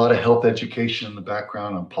 we do a lot of health education in the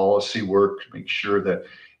background on policy work to make sure that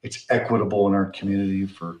it's equitable in our community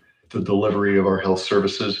for the delivery of our health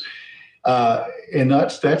services. And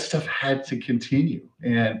that stuff had to continue,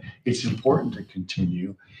 and it's important to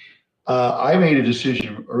continue. I made a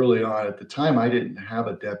decision early on. At the time, I didn't have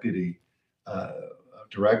a deputy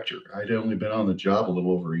director. I'd only been on the job a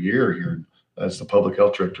little over a year here as the public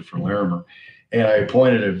health director for Larimer. And I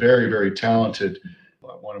appointed a very, very talented,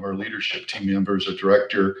 one of our leadership team members, a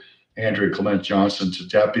director, Andrea Clement Johnson, to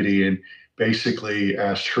deputy, and basically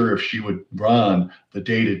asked her if she would run the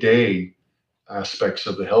day-to-day aspects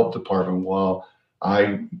of the health department while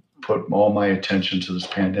I put all my attention to this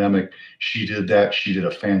pandemic. She did that. She did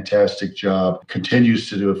a fantastic job, continues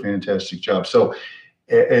to do a fantastic job. So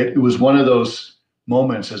it was one of those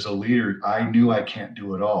moments as a leader. I knew I can't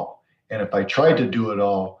do it all. And if I tried to do it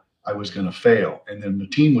all, I was going to fail. And then the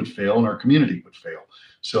team would fail and our community would fail.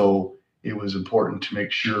 So it was important to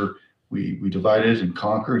make sure we divided and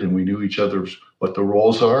conquered, and we knew each other's what the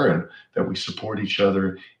roles are, and that we support each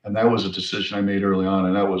other. And that was a decision I made early on.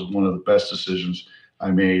 And that was one of the best decisions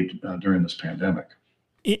I made during this pandemic.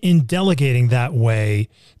 In delegating that way,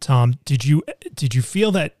 Tom, did you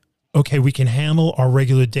feel that, okay, we can handle our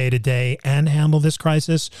regular day-to-day and handle this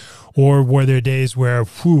crisis? Or were there days where,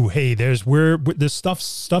 hey, this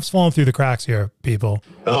stuff's falling through the cracks here, people?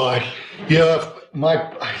 I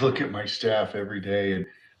look at my staff every day, and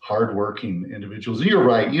hardworking individuals. And you're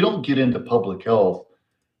right. You don't get into public health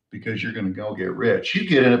because you're going to go get rich. You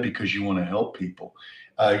get in it because you want to help people.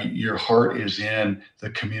 Your heart is in the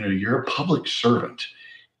community. You're a public servant.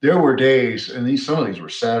 There were days, and some of these were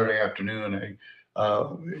Saturday afternoon.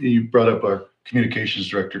 You brought up our communications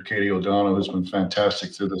director, Katie O'Donnell, who's been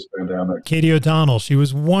fantastic through this pandemic. Katie O'Donnell, she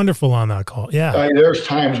was wonderful on that call. Yeah. There's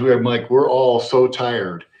times where I'm like, we're all so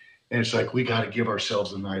tired. And it's like, we got to give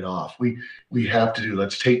ourselves a night off. We have to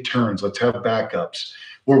let's take turns. Let's have backups.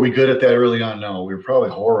 Were we good at that early on? No, we were probably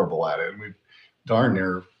horrible at it. And we darn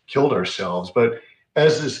near killed ourselves. But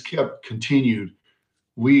as this continued,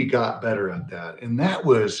 we got better at that. And that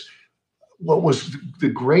was what was the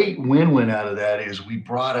great win-win out of that, is we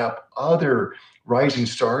brought up other rising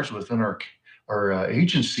stars within our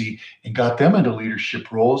agency and got them into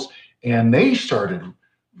leadership roles. And they started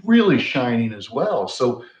really shining as well.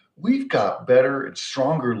 So we've got better and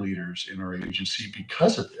stronger leaders in our agency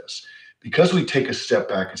because of this, because we take a step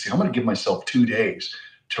back and say, I'm going to give myself 2 days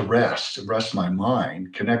to rest my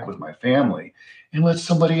mind, connect with my family, and let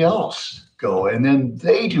somebody else go. And then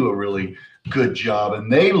they do a really good job,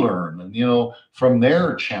 and they learn, and, from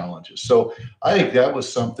their challenges. So I think that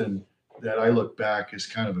was something that I look back as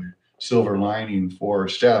kind of a silver lining for our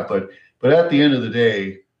staff. But at the end of the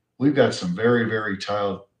day, we've got some very, very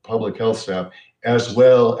talented public health staff, as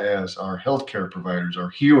well as our healthcare providers, our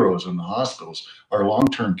heroes in the hospitals, our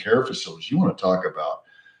long-term care facilities. You want to talk about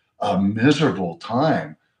a miserable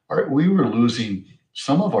time. We were losing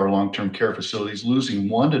some of our long-term care facilities, losing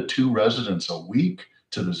 1 to 2 residents a week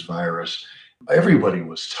to this virus. Everybody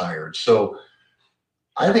was tired. So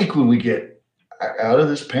I think when we get out of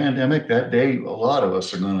this pandemic, that day, a lot of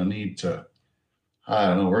us are going to need to, I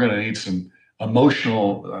don't know, we're going to need some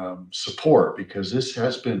emotional support, because this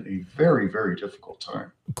has been a very, very difficult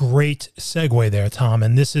time. Great segue there, Tom.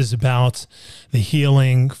 And this is about the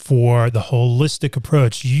healing for the holistic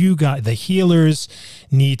approach. The healers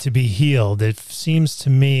need to be healed. It seems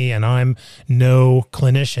to me, and I'm no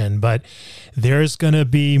clinician, but there's going to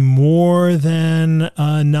be more than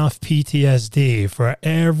enough PTSD for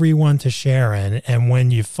everyone to share in. And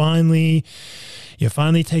when you finally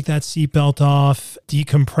take that seatbelt off,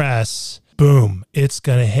 decompress, boom, it's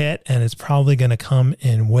going to hit, and it's probably going to come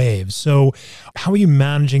in waves. So how are you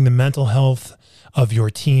managing the mental health of your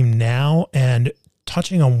team now? And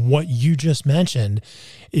touching on what you just mentioned,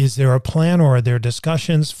 is there a plan or are there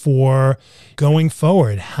discussions for going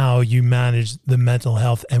forward, how you manage the mental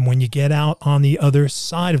health? And when you get out on the other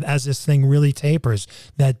side of, as this thing really tapers,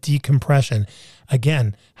 that decompression,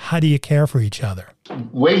 again, how do you care for each other? The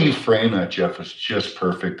way you frame that, Jeff, is just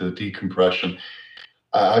perfect, the decompression.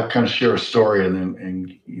 I kind of share a story and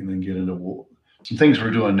then get into some things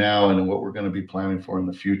we're doing now and what we're going to be planning for in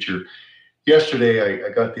the future. Yesterday, I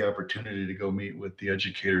got the opportunity to go meet with the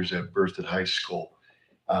educators at Berthoud High School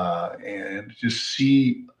and just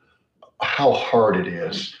see how hard it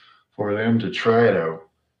is for them to try to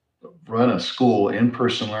run a school,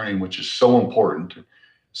 in-person learning, which is so important,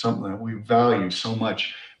 something that we value so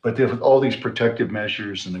much. But with all these protective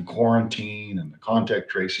measures and the quarantine and the contact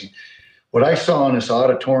tracing, what I saw in this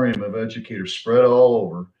auditorium of educators spread all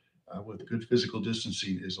over with good physical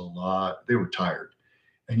distancing is a lot. They were tired.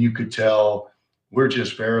 And you could tell we're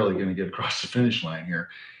just barely going to get across the finish line here.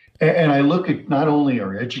 And I look at not only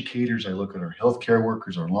our educators, I look at our healthcare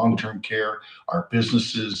workers, our long-term care, our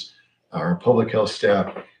businesses, our public health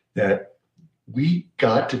staff, that we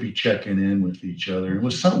got to be checking in with each other. It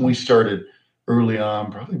was something we started early on,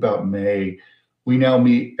 probably about May. We now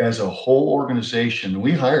meet as a whole organization.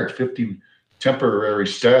 We hired 50 temporary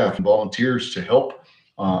staff and volunteers to help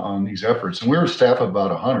on these efforts. And we were a staff of about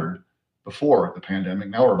 100 before the pandemic.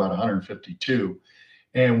 Now we're about 152.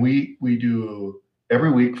 And we do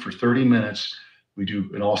every week for 30 minutes. We do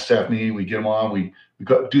an all-staff meeting. We get them on. We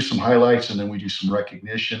do some highlights, and then we do some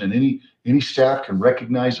recognition. And any staff can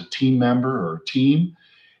recognize a team member or a team.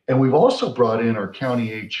 And we've also brought in our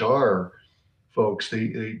county HR folks.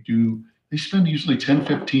 They spend usually 10,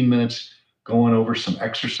 15 minutes going over some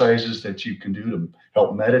exercises that you can do to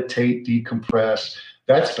help meditate, decompress.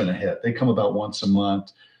 That's been a hit. They come about once a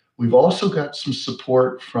month. We've also got some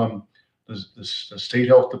support from the state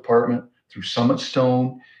health department through Summit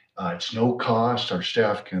Stone. It's no cost. Our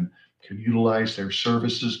staff can utilize their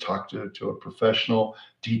services, talk to a professional,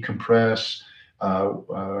 decompress. I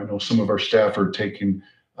know some of our staff are taking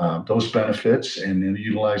those benefits and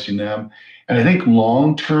utilizing them. And I think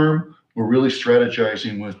long term, we're really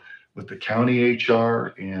strategizing with the county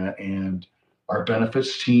HR and our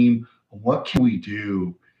benefits team. What can we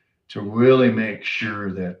do to really make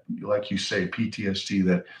sure that, like you say, PTSD,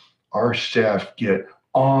 that our staff get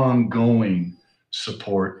ongoing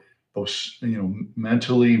support, both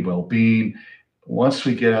mentally, well-being. Once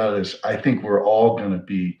we get out of this, I think we're all going to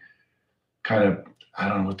be kind of, I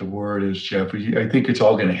don't know what the word is, Jeff. I think it's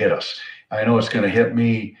all going to hit us. I know it's going to hit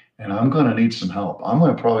me, and I'm going to need some help. I'm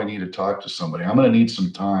going to probably need to talk to somebody. I'm going to need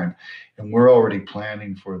some time, and we're already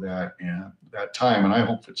planning for that time. And I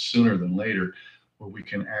hope it's sooner than later, where we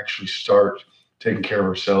can actually start taking care of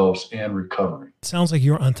ourselves and recovering. It sounds like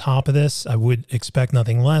you're on top of this. I would expect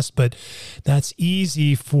nothing less, but that's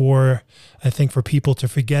easy for people to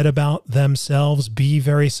forget about themselves, be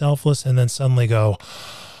very selfless, and then suddenly go,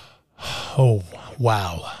 oh,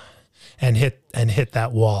 wow, and hit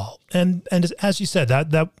that wall. And as you said,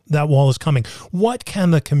 that wall is coming. What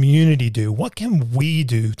can the community do? What can we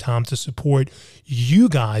do, Tom, to support you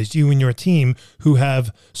guys, you and your team who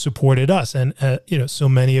have supported us? And, so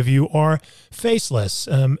many of you are faceless.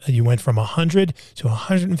 You went from 100 to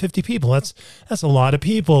 150 people. That's a lot of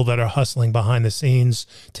people that are hustling behind the scenes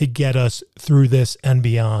to get us through this and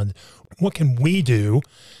beyond. What can we do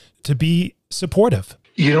to be supportive?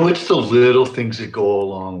 It's the little things that go a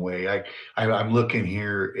long way. I'm looking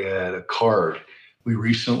here at a card we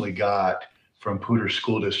recently got from Poudre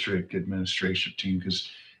School District administration team,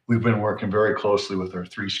 because we've been working very closely with our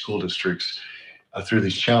 3 school districts through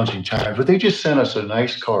these challenging times. But they just sent us a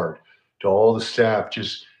nice card to all the staff,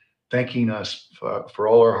 just thanking us for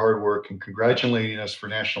all our hard work and congratulating us for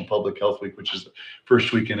National Public Health Week, which is the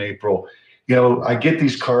first week in April. You know, I get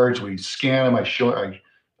these cards, we scan them, I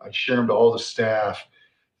share them to all the staff.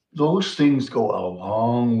 Those things go a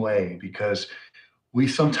long way because we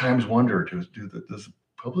sometimes wonder, does the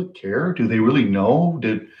public care? Do they really know?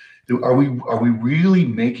 Are we really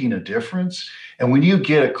making a difference? And when you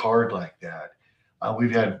get a card like that, we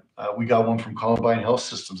got one from Columbine Health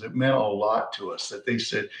Systems. It meant a lot to us that they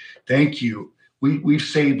said, thank you. We've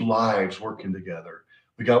saved lives working together.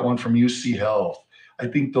 We got one from UC Health. I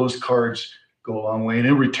think those cards go a long way. And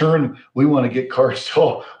in return, we want to get cards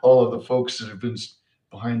to all of the folks that have been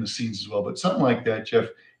behind the scenes as well. But something like that, Jeff,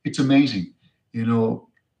 it's amazing. You know,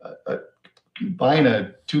 buying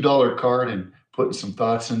a $2 card and putting some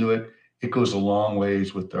thoughts into it, it goes a long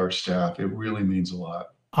ways with our staff. It really means a lot.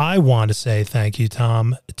 I want to say thank you,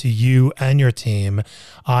 Tom, to you and your team.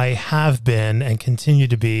 I have been and continue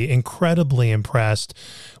to be incredibly impressed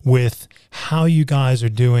with how you guys are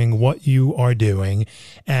doing what you are doing.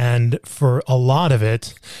 And for a lot of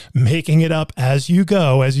it, making it up as you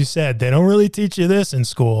go. As you said, they don't really teach you this in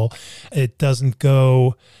school. It doesn't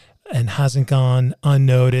go and hasn't gone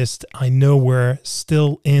unnoticed. I know we're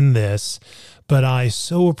still in this, but I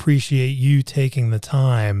so appreciate you taking the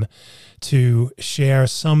time to share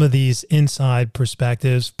some of these inside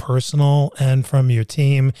perspectives, personal and from your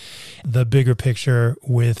team, the bigger picture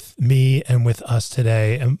with me and with us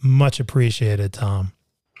today. And much appreciated, Tom.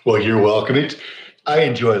 Well, you're welcome. I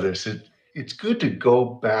enjoy this. It's good to go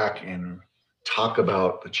back and talk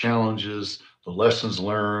about the challenges, the lessons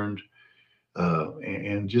learned,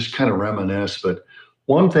 and just kind of reminisce. But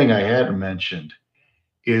one thing I hadn't mentioned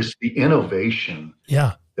is the innovation.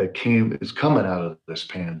 Yeah. That is coming out of this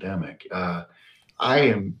pandemic.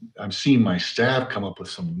 I'm seeing my staff come up with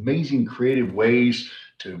some amazing creative ways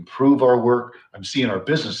to improve our work. I'm seeing our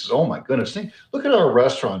businesses. Oh my goodness. Look at our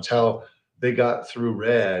restaurants, how they got through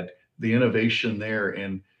RED, the innovation there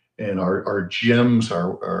and our gyms,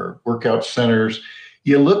 our workout centers.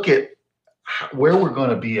 You look at where we're going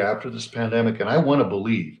to be after this pandemic, and I want to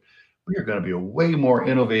believe we are going to be a way more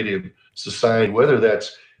innovative society, whether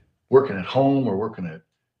that's working at home or working at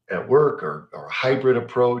work or a hybrid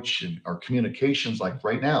approach and our communications. Like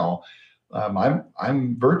right now,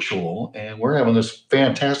 I'm virtual and we're having this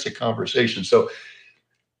fantastic conversation. So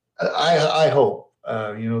I hope,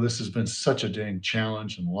 this has been such a dang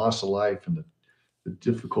challenge and loss of life and the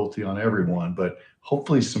difficulty on everyone, but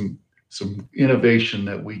hopefully some innovation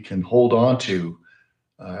that we can hold on to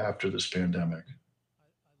after this pandemic.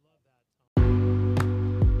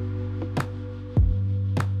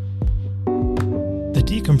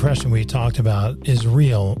 The decompression we talked about is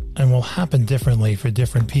real and will happen differently for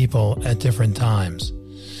different people at different times.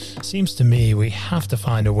 Seems to me we have to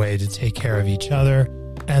find a way to take care of each other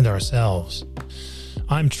and ourselves.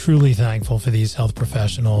 I'm truly thankful for these health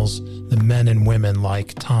professionals, the men and women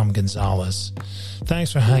like Tom Gonzalez.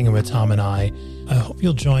 Thanks for hanging with Tom and I. I hope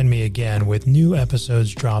you'll join me again with new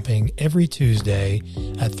episodes dropping every Tuesday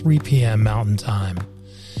at 3 p.m. Mountain Time.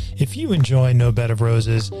 If you enjoy No Bed of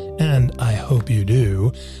Roses, and I hope you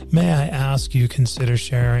do, may I ask you consider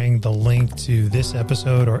sharing the link to this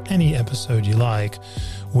episode or any episode you like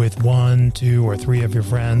with 1, 2, or 3 of your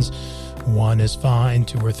friends. 1 is fine,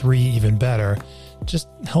 2 or 3 even better. Just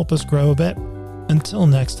help us grow a bit. Until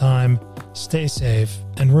next time, stay safe,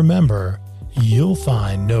 and remember, you'll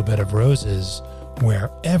find No Bed of Roses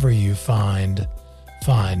wherever you find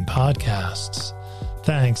fine podcasts.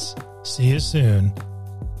 Thanks. See you soon.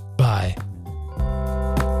 Bye.